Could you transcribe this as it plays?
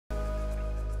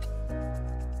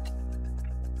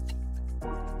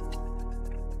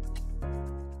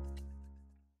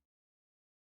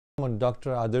I'm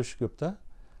Dr. Adarsh Gupta.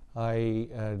 I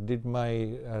did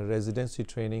my residency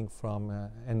training from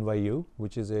NYU,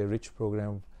 which is a rich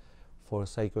program for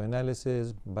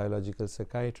psychoanalysis, biological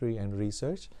psychiatry, and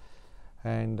research.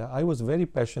 And I was very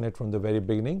passionate from the very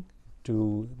beginning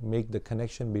to make the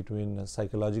connection between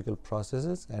psychological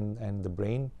processes and the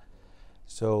brain.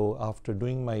 So after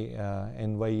doing my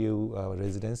NYU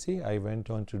residency, I went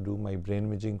on to do my brain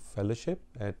imaging fellowship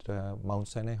at Mount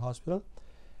Sinai Hospital.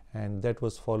 And that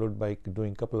was followed by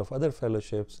doing a couple of other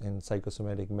fellowships in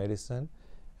psychosomatic medicine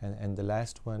and the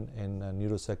last one in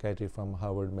neuropsychiatry from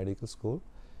Harvard Medical School.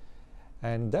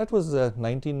 And that was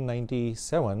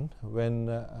 1997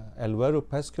 when Alvaro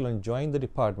Pascual joined the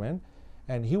department,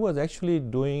 and he was actually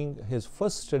doing his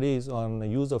first studies on the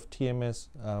use of TMS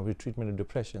with treatment of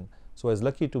depression. So I was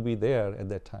lucky to be there at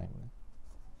that time.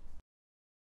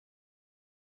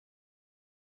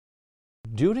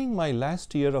 During my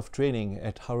last year of training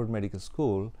at Harvard Medical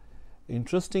School,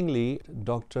 interestingly,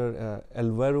 Dr.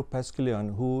 Alvaro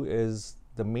Pascual, who is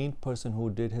the main person who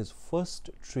did his first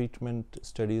treatment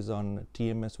studies on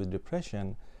TMS with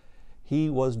depression, he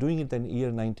was doing it in the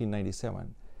year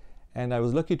 1997. And I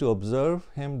was lucky to observe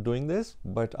him doing this,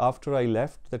 but after I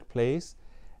left that place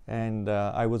and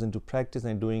I was into practice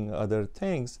and doing other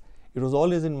things, it was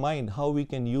always in mind how we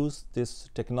can use this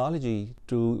technology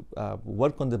to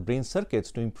work on the brain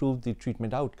circuits to improve the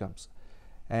treatment outcomes.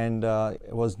 And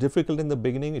it was difficult in the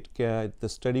beginning.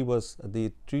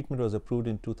 The treatment was approved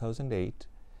in 2008,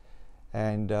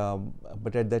 and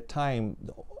but at that time,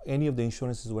 any of the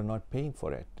insurances were not paying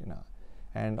for it,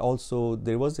 and also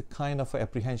there was a kind of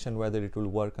apprehension whether it will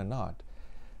work or not.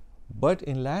 But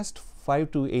in last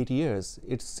 5 to 8 years,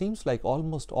 it seems like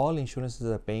almost all insurances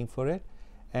are paying for it.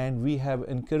 And we have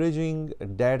encouraging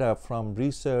data from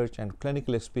research and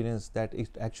clinical experience that it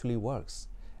actually works.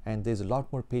 And there's a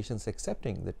lot more patients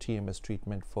accepting the TMS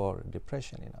treatment for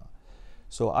depression.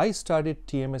 So I started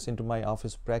TMS into my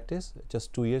office practice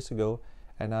just 2 years ago,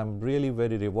 and I'm really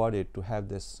very rewarded to have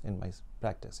this in my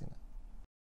practice.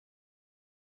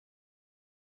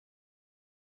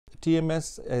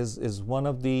 TMS is one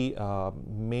of the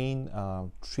main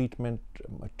treatment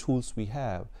tools we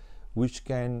have, which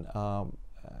can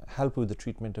help with the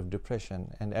treatment of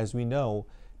depression. And as we know,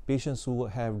 patients who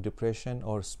have depression,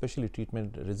 or especially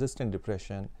treatment-resistant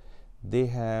depression, they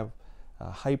have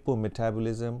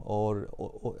hypometabolism or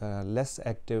less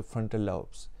active frontal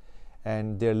lobes,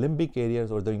 and their limbic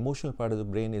areas or the emotional part of the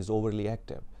brain is overly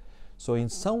active. So in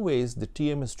some ways, the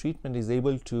TMS treatment is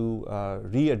able to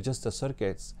readjust the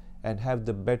circuits and have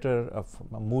the better of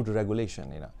mood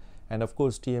regulation. And of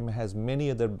course, TMS has many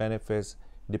other benefits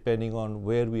depending on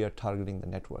where we are targeting the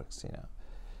networks.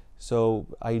 So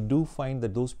I do find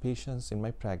that those patients in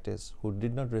my practice who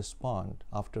did not respond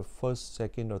after first,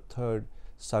 second, or third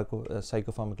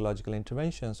psychopharmacological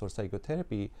interventions or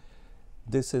psychotherapy,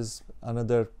 this is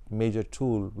another major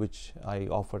tool which I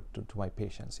offer to my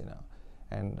patients.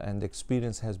 And the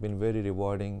experience has been very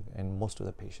rewarding in most of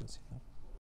the patients.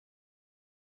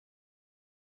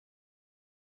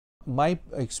 My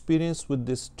experience with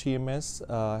this TMS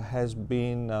has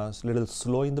been a little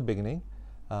slow in the beginning,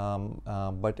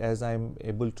 but as I'm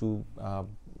able to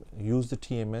use the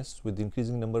TMS with the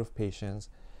increasing number of patients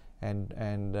and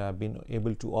been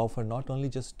able to offer not only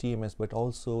just TMS but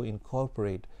also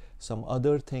incorporate some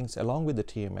other things along with the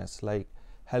TMS, like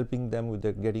helping them with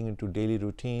getting into daily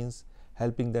routines,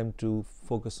 helping them to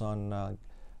focus on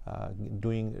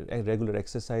doing regular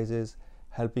exercises,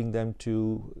 helping them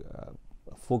to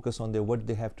focus on what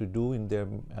they have to do in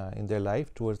their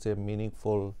life towards their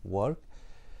meaningful work.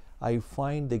 I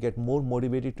find they get more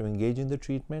motivated to engage in the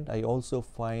treatment. I also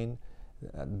find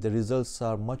the results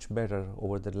are much better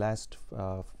over the last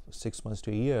 6 months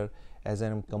to a year as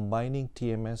I'm combining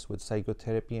TMS with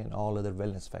psychotherapy and all other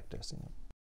wellness factors.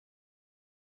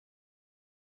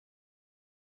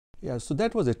 Yeah, so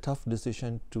that was a tough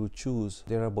decision to choose.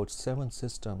 There are about 7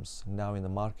 systems now in the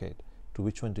market to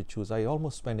which one to choose. I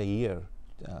almost spent a year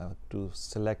to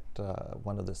select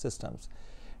one of the systems.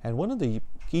 And one of the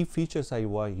key features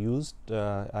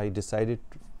I decided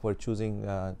for choosing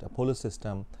the Apollo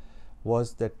system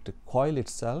was that the coil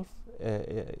itself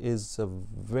is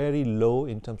very low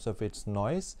in terms of its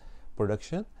noise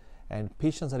production, and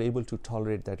patients are able to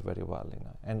tolerate that very well.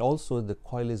 And also the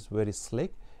coil is very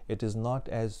slick. It is not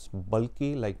as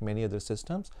bulky like many other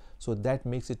systems, so that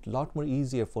makes it a lot more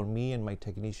easier for me and my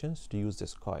technicians to use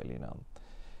this coil.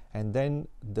 And then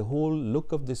the whole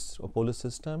look of this Apollo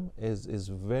system is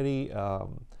very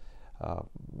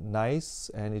nice,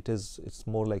 and it's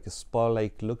more like a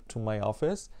spa-like look to my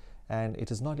office, and it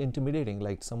is not intimidating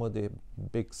like some of the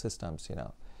big systems.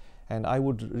 And I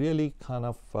would really kind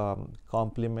of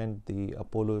compliment the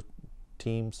Apollo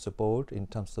team support in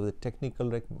terms of the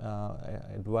technical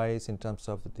advice, in terms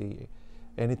of the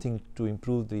anything to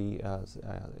improve the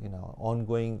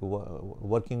ongoing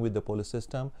working with the Apollo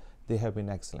system. They have been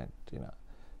excellent,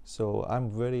 so I'm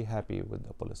very happy with the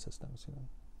Apollo systems.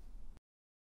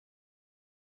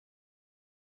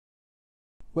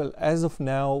 Well, as of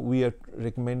now, we are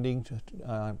recommending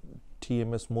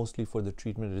TMS mostly for the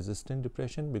treatment-resistant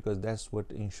depression, because that's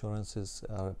what insurances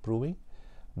are approving.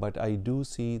 But I do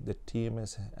see that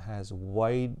TMS has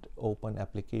wide open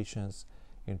applications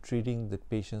in treating the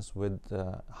patients with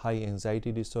high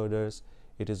anxiety disorders.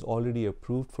 It is already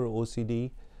approved for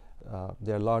OCD.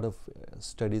 There are a lot of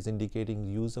studies indicating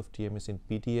use of TMS in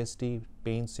PTSD,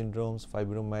 pain syndromes,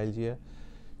 fibromyalgia.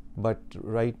 But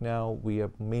right now, we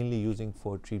are mainly using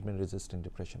for treatment-resistant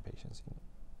depression patients.